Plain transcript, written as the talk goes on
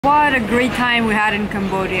What a great time we had in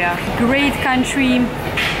Cambodia. Great country,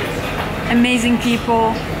 amazing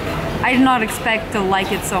people. I did not expect to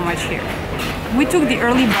like it so much here. We took the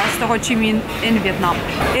early bus to Ho Chi Minh in Vietnam.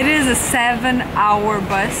 It is a 7-hour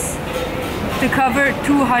bus to cover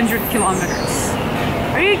 200 kilometers.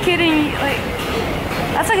 Are you kidding?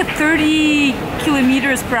 That's like a 30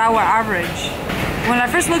 kilometers per hour average. When I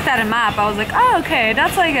first looked at a map, I was like, oh, okay,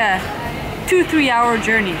 that's like a 2-3 hour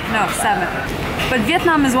journey. No, 7. But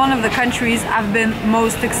Vietnam is one of the countries I've been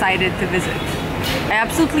most excited to visit. I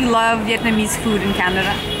absolutely love Vietnamese food in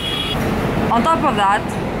Canada. On top of that,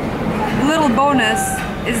 a little bonus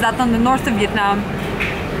is that on the north of Vietnam,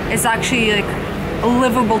 it's actually like a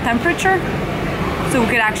livable temperature. So we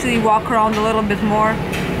could actually walk around a little bit more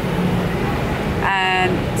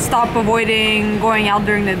and stop avoiding going out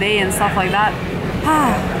during the day and stuff like that.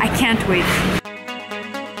 I can't wait.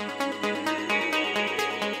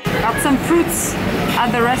 Got some fruits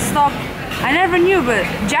at the rest stop. I never knew, but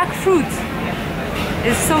jackfruit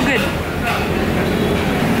is so good.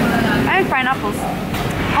 And pineapples.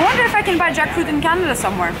 I wonder if I can buy jackfruit in Canada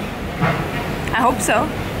somewhere. I hope so,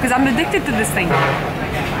 because I'm addicted to this thing.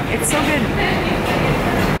 It's so good.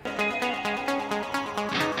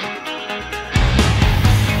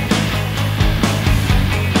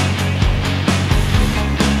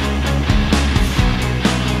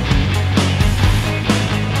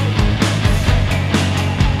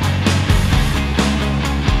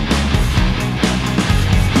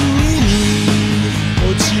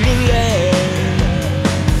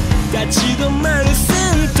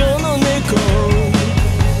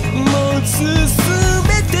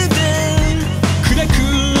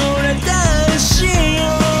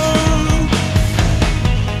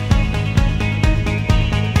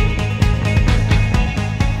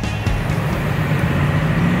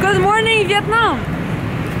 Vietnam!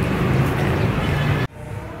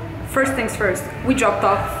 First things first, we dropped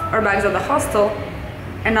off our bags at the hostel,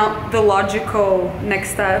 and now the logical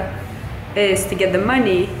next step is to get the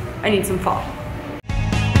money. I need some pho.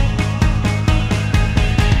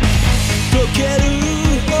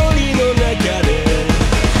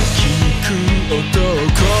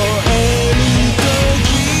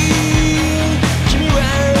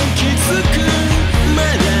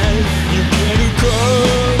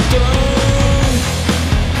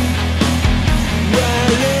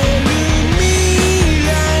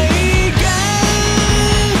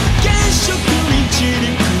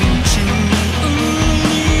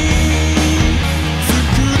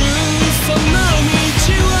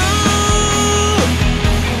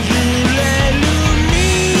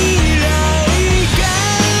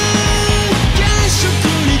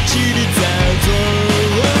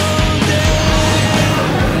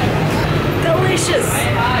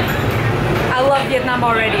 Vietnam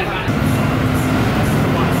already.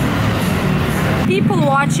 People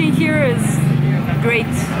watching here is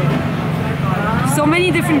great. So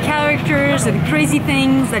many different characters and crazy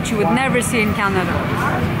things that you would never see in Canada.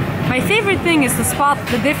 My favorite thing is to spot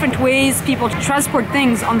the different ways people transport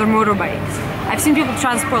things on their motorbikes. I've seen people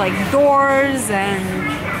transport like doors and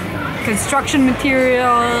construction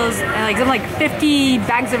materials and like something like 50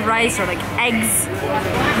 bags of rice or like eggs.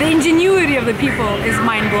 The ingenuity of the people is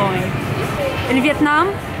mind-blowing. In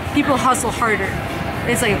Vietnam, people hustle harder.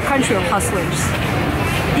 It's like a country of hustlers.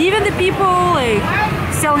 Even the people like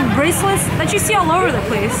selling bracelets that you see all over the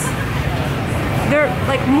place, they're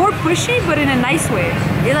like more pushy, but in a nice way.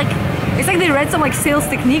 It's like they read some like sales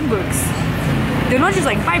technique books. They're not just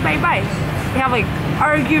like buy. They have like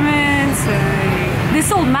arguments. This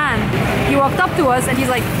old man, he walked up to us and he's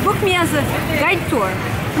like, book me as a guide tour.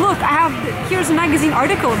 Look, here's a magazine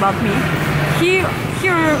article about me. Here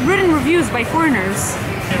are written reviews by foreigners.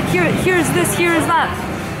 Here's this, here's that.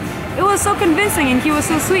 It was so convincing and he was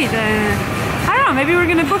so sweet. I don't know, maybe we're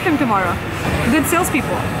gonna book him tomorrow. Good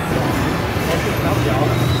salespeople.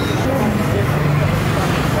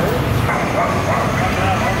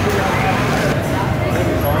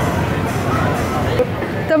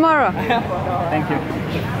 Tomorrow. Thank you.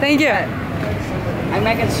 Thank you. I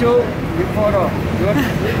make a show with photo.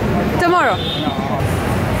 Tomorrow.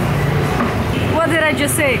 What did I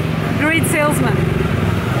just say? Great salesman.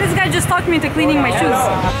 This guy just talked me into cleaning my shoes.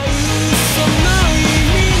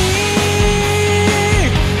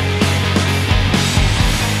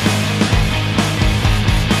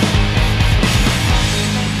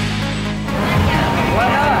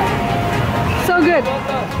 So good.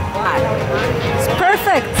 It's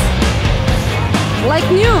perfect. Like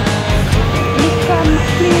new. Look at my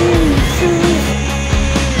clean shoes.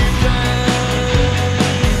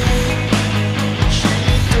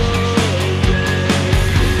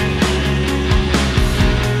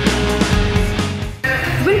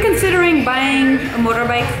 considering buying a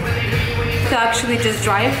motorbike to actually just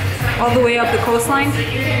drive all the way up the coastline.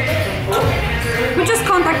 We just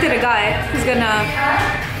contacted a guy who's gonna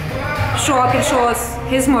show up and show us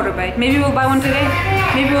his motorbike. Maybe we'll buy one today.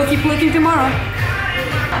 Maybe we'll keep looking tomorrow.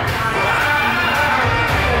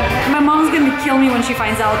 My mom's gonna kill me when she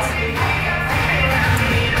finds out.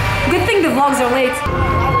 Good thing the vlogs are late.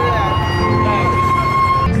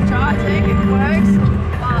 It's charging, it works,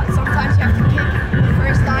 but sometimes you have to kick the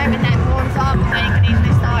first time and then it warms up and then you can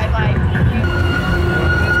easily start it like...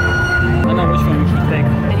 I don't know which one we should take.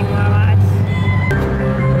 Anywhere, lads.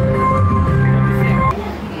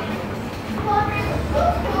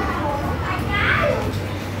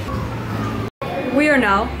 We are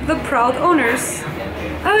now the proud owners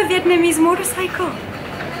of a Vietnamese motorcycle.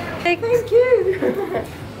 Thank you.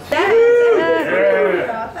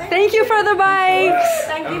 Thank you for the bikes.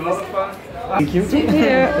 Thank you. Thank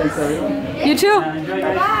you. You too.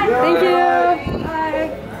 Thank you. Bye.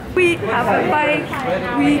 We have a bike.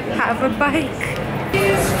 We have a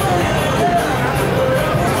bike.